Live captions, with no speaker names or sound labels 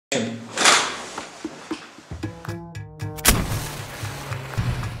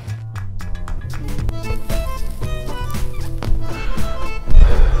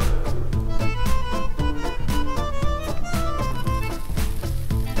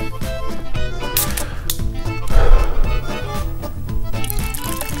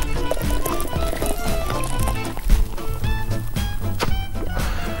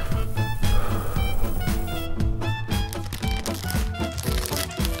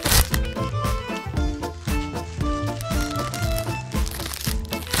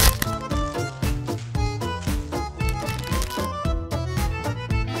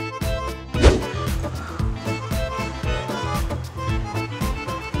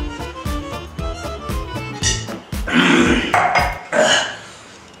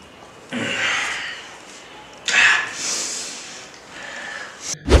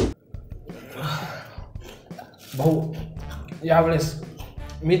भाऊ, यावेळेस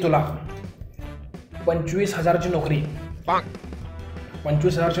मी तुला 25,000ची नोकरी,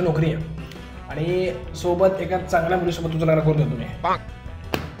 25,000ची नोकरी आणि सोबत एका चांगल्या मुलीसोबत तुझं लग्न करून देतो मी.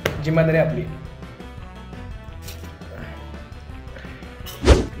 जिम्मेदारी आपली.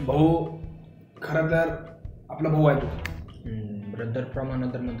 भाऊ, खरं तर आपला भाऊ आहे तू. Brother from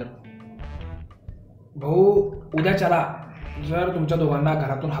another mother. भाऊ, उद्याच्याला जर तुमच्या दोघांना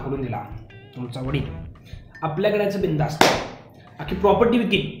घरातून हाकलून दिला तुमचा वडील, आपल्याकडे याचं बिंदास्त अख्खी प्रॉपर्टी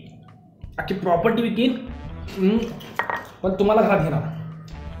विकीन, पण तुम्हाला घरात घेणार.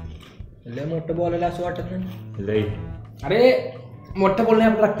 लय मोठं बोलायला असं वाटत नाही. लय. अरे मोठं बोलणे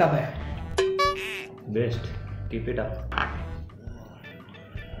आपल्या रक्तात आहे. बेस्ट. Keep it up.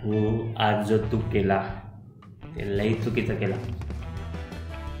 हो, आज जो तू केला ते लई चुकीचं केला.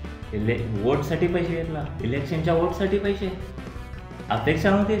 वोटसाठी पैसे घेतला, इलेक्शनच्या वोटसाठी पैसे. अपेक्षा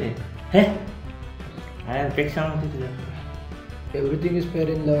नव्हती रे. हे काय अपेक्षा नव्हती तुझ्या. Everything is fair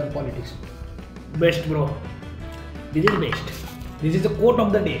in love and politics. Best bro, this is best. This is the coat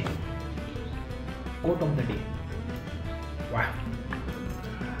of the day. Coat of the day. वा.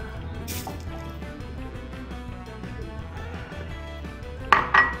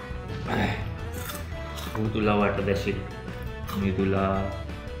 तू तुला वाटत असेल मी तुला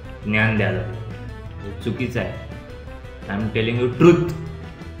ज्ञान द्यायला चुकीचं आहे. I am telling you truth.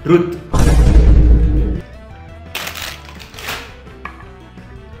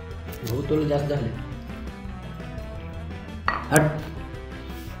 भाऊ तुला जास्त झाले. हट.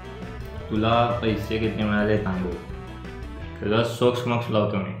 तुला पैसे किती मिळाले सांगू. तुला सोक्ष मोक्ष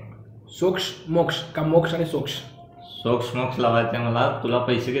लावतो मी. सोक्ष मोक्ष का मोक्ष आणि सोक्ष? सोक्ष मोक्ष लावायचे मला. तुला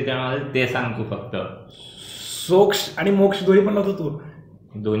पैसे किती मिळाले ते सांग तू फक्त. सोक्ष आणि मोक्ष दोन्ही पण लावतो तू?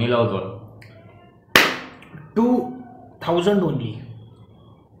 दोन्ही लावतो. 2,000 ओनली.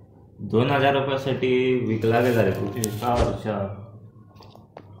 2,000 रुपयासाठी विकला गेला रे तू. 6 वर्ष.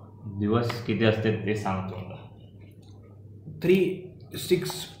 दिवस किती असते ते सांगतो मला.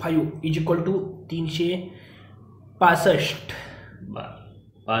 365 इज इक्वल टू 365.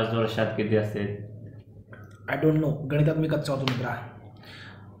 5 वर्षात किती असते? I don't know. गणितात मी कच्चा होतो मित्रा.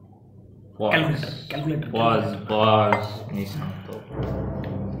 कॅल्क्युलेटर. पॉज. मी सांगतो.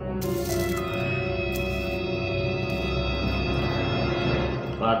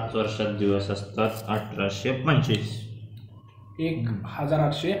 5 वर्षात दिवस असतात 1825.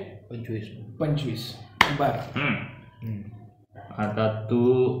 1825. बरं. आता तू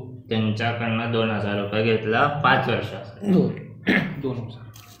त्यांच्याकडनं 2,000 रुपये घेतला 5 वर्षात. 2,000.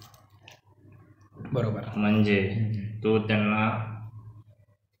 बरोबर. म्हणजे तू त्यांना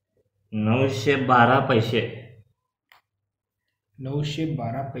 912 पैसे.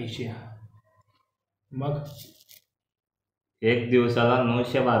 912 पैसे. मग 1 दिवसाला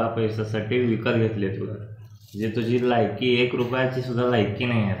 912 पैशासाठी विकत घेतले तुला. जे तुझी लायकी 1 रुपयाची सुद्धा लायकी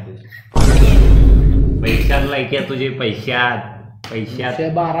नाही आहे तुझी. पैशात लायकी आहे तुझी. पैशात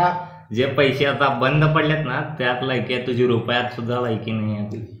 12. जे पैसे आता बंद पडलेत ना त्यात लायकी आहे तुझी. रुपयात सुद्धा लायकी नाही आहे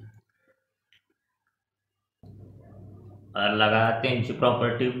तुझी. लगा त्यांची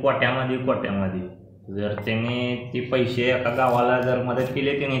प्रॉपर्टी कोट्यामध्ये. जर त्यांनी ती पैसे एका गावाला जर मदत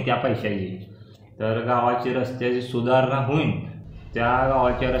केली त्यांनी त्या पैशाची, तर गावाची रस्त्याची सुधारणा होईल. त्या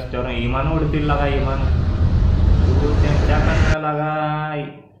गावाच्या रस्त्यावर इमान उडतील. लागा इमान. तू त्यांच्याकडनं लागा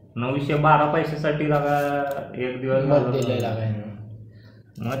 912 पैशासाठी लागा 1 दिवस मग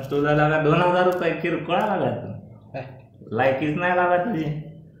तुला लागा 2,000 रुपये किरकोळा लागा. लायकीच नाही लागा तुझी.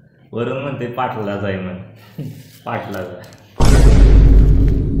 वरून म्हणते पाटला जाय म्हण. पाटला जाय.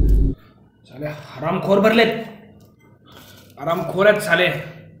 साले हरामखोर भरलेत. आरामखोर आहेत साले.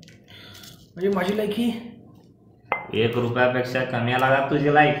 म्हणजे माझी लायकी 1 रुपयापेक्षा कमी लागा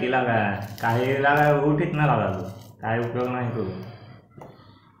तुझी लायकी. लागा काही लागा उठीत ना लागा. तू काय उपयोग नाही. तू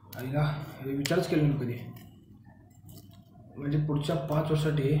आईला हे विचारच केलं मी कधी. म्हणजे पुढच्या 5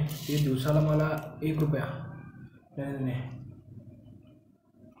 वर्षासाठी ते दिवसाला मला 1 रुपया. नाही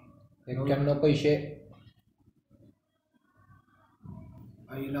 91 पैसे.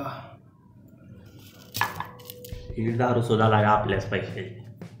 आईला ही दारू सुद्धा लागा आपल्याच पैसे.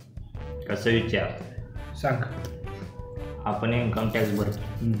 कसं विचार सांग. आपण इन्कम टॅक्स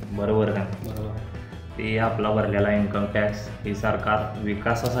भरतो बरोबर का? बरोबर. ते आपला भरलेला इन्कम टॅक्स हे सरकार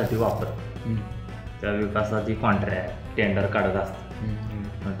विकासासाठी वापरतं. त्या विकासाची कॉन्ट्रॅक्ट टेंडर काढत असतात.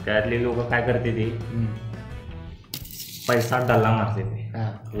 मग त्यातले लोक काय करते ते पैसा डल्ला मारते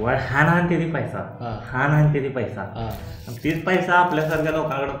ते. वर हान आणते ती पैसा, हान आणते ती पैसा. तीच पैसा आपल्यासारख्या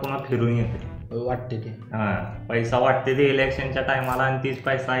लोकांकडे पुन्हा फिरून येते. वाटते ते पैसा वाटते ते इलेक्शनच्या टायमाला आणि तीच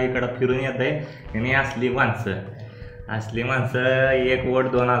पैसा इकडं फिरून येते. आणि असली माणसं 1 वोट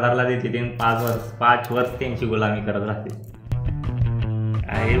 2000ला देते ते 5 वर्ष त्यांची गुलामी करत राहते.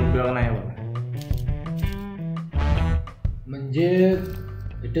 काही उपयोग नाही बघा. म्हणजे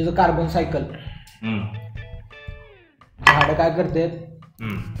it is a carbon cycle. झाडं काय करतात?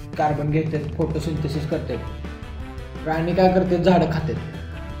 कार्बन घेतात, फोटोसिंथेसिस करतात. प्राणी काय करतात? झाडं खातात.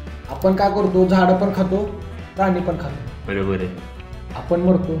 आपण काय करतो? झाडं पण खातो, प्राणी पण खातो. बरोबर आहे. आपण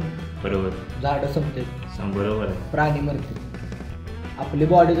मरतो, बरोबर. झाडं संपते, बरोबर आहे. प्राणी मरते. आपली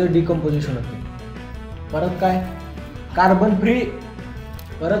बॉडीचं डिकम्पोजिशन होते. परत काय? Carbon free.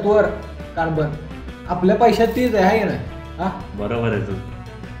 परत वर कार्बन. आपल्या पैशात तीच आहे ना. हा बरोबर आहे. तू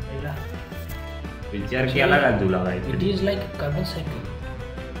विचार केला का तुला? It is like carbon cycle.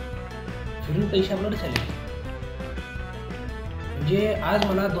 फिरून पैसे आपल्याकडे चालले. म्हणजे आज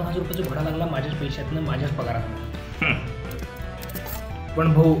मला 2000 रुपयाचा घोडा लागला माझ्याच पैशातनं, माझ्याच पगारातनं.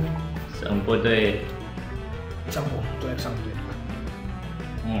 पण भाऊ संपतोय. तो एक सांगतोय.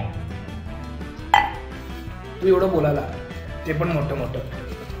 तू एवढं बोलायला ते पण मोठं.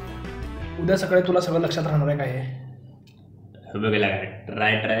 उद्या सकाळी तुला सगळं लक्षात राहणार आहे काय? बघायला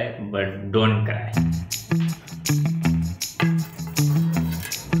ट्राय बट डोंट क्राय.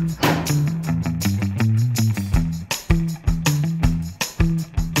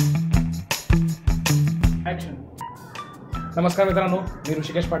 नमस्कार मित्रांनो, मी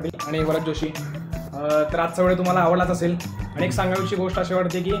ऋषिकेश पाटील आणि वरद जोशी. तर आजचा वेळ तुम्हाला आवडलाच असेल. आणि एक सांगावीची गोष्ट अशी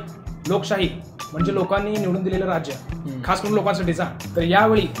वाटते की लोकशाही म्हणजे लोकांनी निवडून दिलेलं राज्य, खास करून लोकांसाठीचा. तर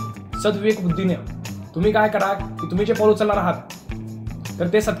यावेळी सद्विवेक बुद्धीने तुम्ही काय करा की तुम्ही जे पाऊल उचलणार आहात तर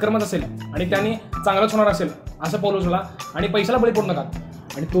ते सत्कर्मच असेल आणि त्याने चांगलंच होणार असेल असं पाऊल उचला आणि पैशाला बळी पडू नका.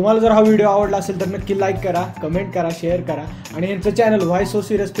 आणि तुम्हाला जर हा व्हिडिओ आवडला असेल तर नक्की लाईक करा, कमेंट करा, शेअर करा आणि यांचं चॅनल व्हाय सो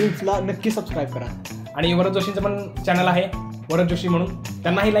सिरियस फिल्म्सला नक्की सबस्क्राइब करा. आणि वरद जोशींचं पण चॅनल आहे वरद जोशी म्हणून,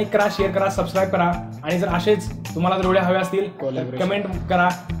 त्यांनाही लाईक करा, शेअर करा, सबस्क्राईब करा. आणि जर असेच तुम्हाला जर व्हिडिओ हवे असतील कमेंट करा.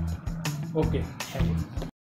 Okay, thank you.